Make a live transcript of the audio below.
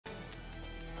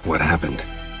What happened?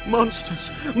 Monsters!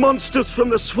 Monsters from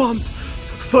the swamp!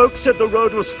 Folk said the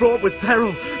road was fraught with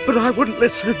peril, but I wouldn't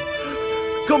listen.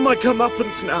 Got my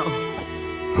comeuppance now.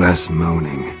 Less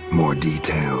moaning, more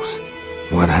details.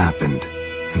 What happened,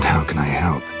 and how can I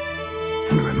help?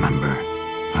 And remember,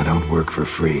 I don't work for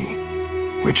free.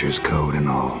 Witcher's code and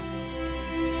all.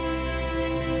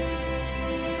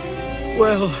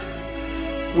 Well,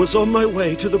 was on my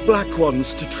way to the Black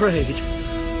Ones to trade.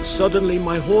 Suddenly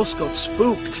my horse got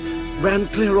spooked, ran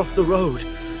clear off the road.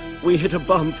 We hit a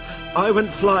bump, I went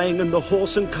flying and the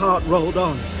horse and cart rolled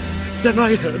on. Then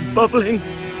I heard bubbling,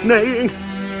 neighing,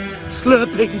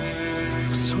 slurping.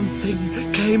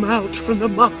 Something came out from the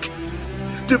muck,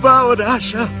 devoured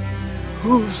Asher,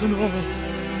 hooves and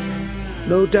all.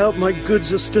 No doubt my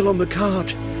goods are still on the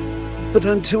cart, but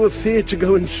I'm too afeard to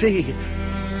go and see.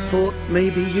 Thought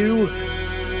maybe you.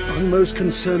 I'm most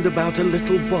concerned about a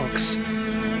little box.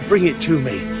 Bring it to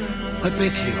me, I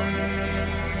beg you.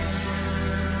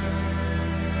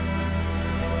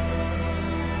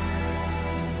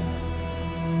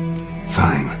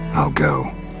 Fine, I'll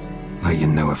go. Let you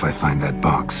know if I find that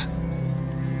box.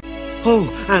 Oh,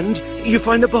 and you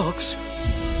find the box?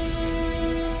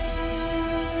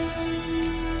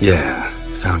 Yeah,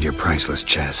 found your priceless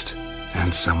chest.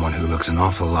 And someone who looks an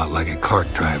awful lot like a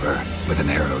cart driver, with an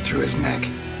arrow through his neck.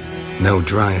 No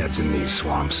dryads in these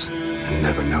swamps, and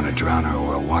never known a drowner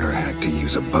or a water hag to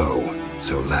use a bow,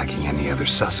 so lacking any other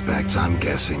suspects, I'm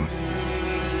guessing.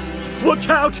 Watch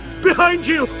out! Behind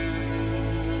you!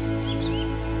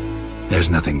 There's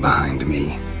nothing behind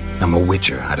me. I'm a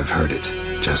witcher, I'd have heard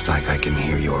it, just like I can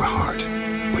hear your heart,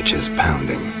 which is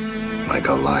pounding, like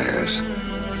a liar's.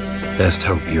 Best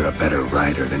hope you're a better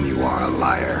rider than you are a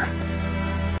liar.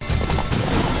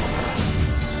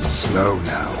 Slow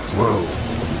now, whoa.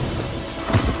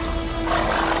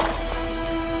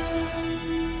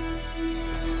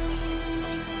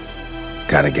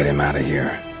 Gotta get him out of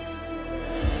here.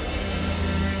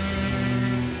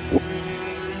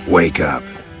 Wake up.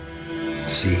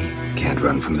 See, can't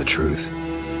run from the truth.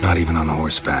 Not even on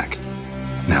horseback.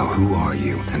 Now who are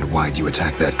you, and why'd you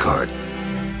attack that cart?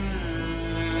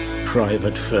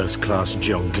 Private First Class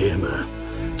John Giermer,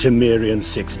 Temerian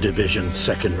 6th Division,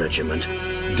 2nd Regiment.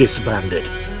 Disbanded,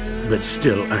 but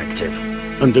still active.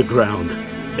 Underground,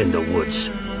 in the woods.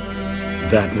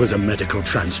 That was a medical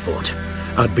transport.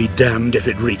 I'd be damned if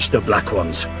it reached the Black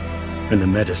Ones. And the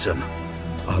medicine,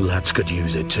 our lads could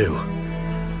use it too.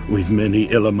 We've many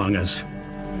ill among us.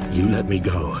 You let me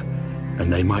go,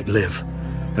 and they might live,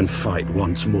 and fight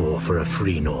once more for a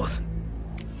free North.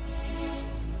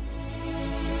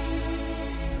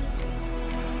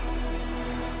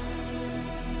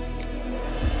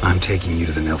 I'm taking you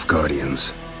to the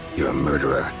Nilfgaardians. You're a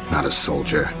murderer, not a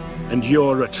soldier. And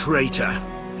you're a traitor.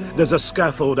 There's a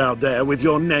scaffold out there with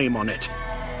your name on it.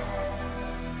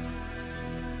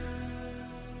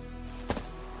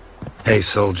 Hey,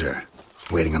 soldier.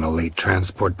 Waiting on a late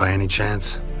transport by any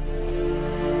chance?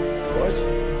 What?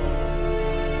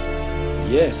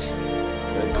 Yes.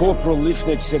 Corporal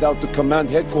Lifnet set out to command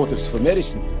headquarters for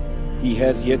medicine. He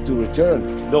has yet to return,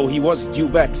 though he was due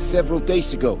back several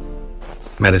days ago.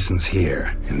 Medicine's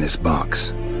here, in this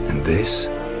box. And this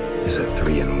is a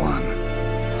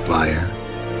 3-in-1. Liar,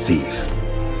 thief,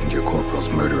 and your corporal's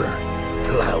murderer.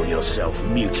 Plow yourself,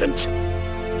 mutant.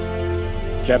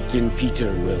 Captain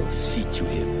Peter will see to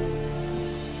him.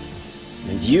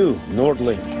 And you,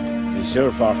 Nordling,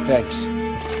 deserve our thanks.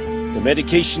 The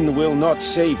medication will not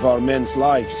save our men's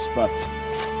lives, but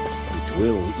it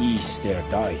will ease their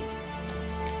dying.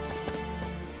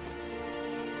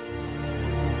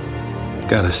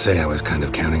 Gotta say, I was kind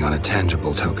of counting on a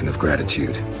tangible token of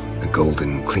gratitude. A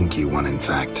golden, clinky one, in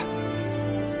fact.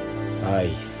 I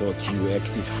thought you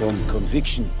acted from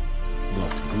conviction,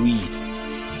 not greed.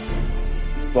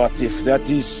 But if that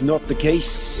is not the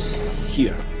case,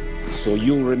 here. So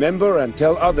you'll remember and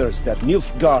tell others that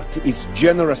Nilfgaard is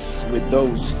generous with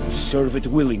those who serve it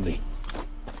willingly.